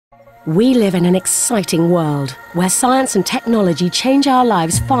We live in an exciting world where science and technology change our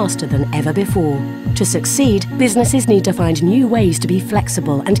lives faster than ever before. To succeed, businesses need to find new ways to be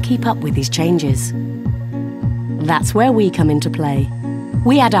flexible and keep up with these changes. That's where we come into play.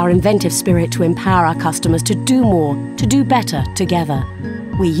 We add our inventive spirit to empower our customers to do more, to do better together.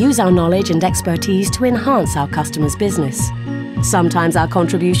 We use our knowledge and expertise to enhance our customers' business. Sometimes our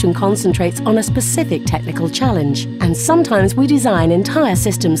contribution concentrates on a specific technical challenge, and sometimes we design entire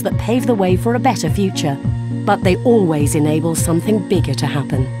systems that pave the way for a better future. But they always enable something bigger to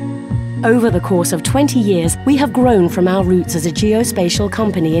happen. Over the course of 20 years, we have grown from our roots as a geospatial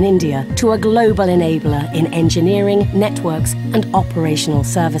company in India to a global enabler in engineering, networks, and operational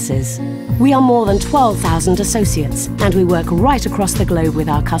services. We are more than 12,000 associates, and we work right across the globe with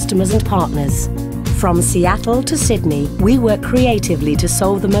our customers and partners. From Seattle to Sydney, we work creatively to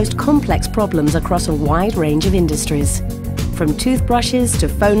solve the most complex problems across a wide range of industries. From toothbrushes to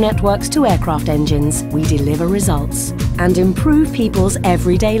phone networks to aircraft engines, we deliver results and improve people's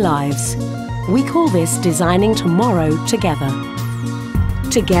everyday lives. We call this designing tomorrow together.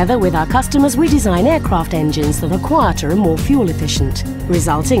 Together with our customers, we design aircraft engines that are quieter and more fuel efficient,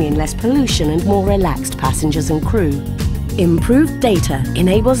 resulting in less pollution and more relaxed passengers and crew. Improved data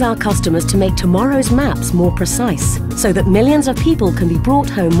enables our customers to make tomorrow's maps more precise, so that millions of people can be brought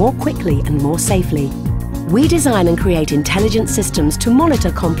home more quickly and more safely. We design and create intelligent systems to monitor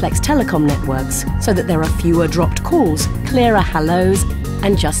complex telecom networks, so that there are fewer dropped calls, clearer hellos,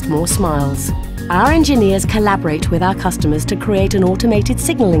 and just more smiles. Our engineers collaborate with our customers to create an automated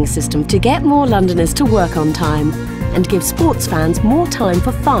signalling system to get more Londoners to work on time and give sports fans more time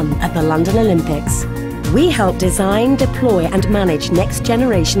for fun at the London Olympics. We help design, deploy and manage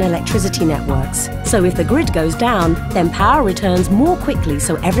next-generation electricity networks. So if the grid goes down, then power returns more quickly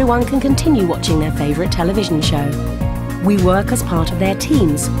so everyone can continue watching their favourite television show. We work as part of their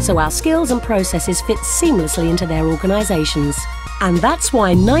teams, so our skills and processes fit seamlessly into their organisations. And that's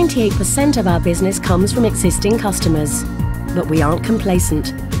why 98% of our business comes from existing customers. But we aren't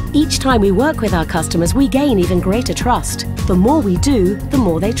complacent. Each time we work with our customers, we gain even greater trust. The more we do, the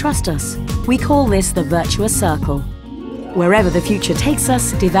more they trust us. We call this the virtuous circle. Wherever the future takes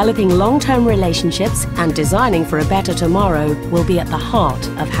us, developing long-term relationships and designing for a better tomorrow will be at the heart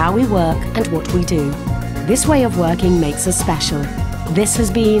of how we work and what we do. This way of working makes us special. This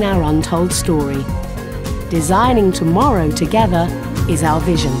has been our untold story. Designing tomorrow together is our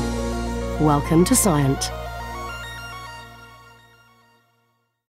vision. Welcome to Cyient.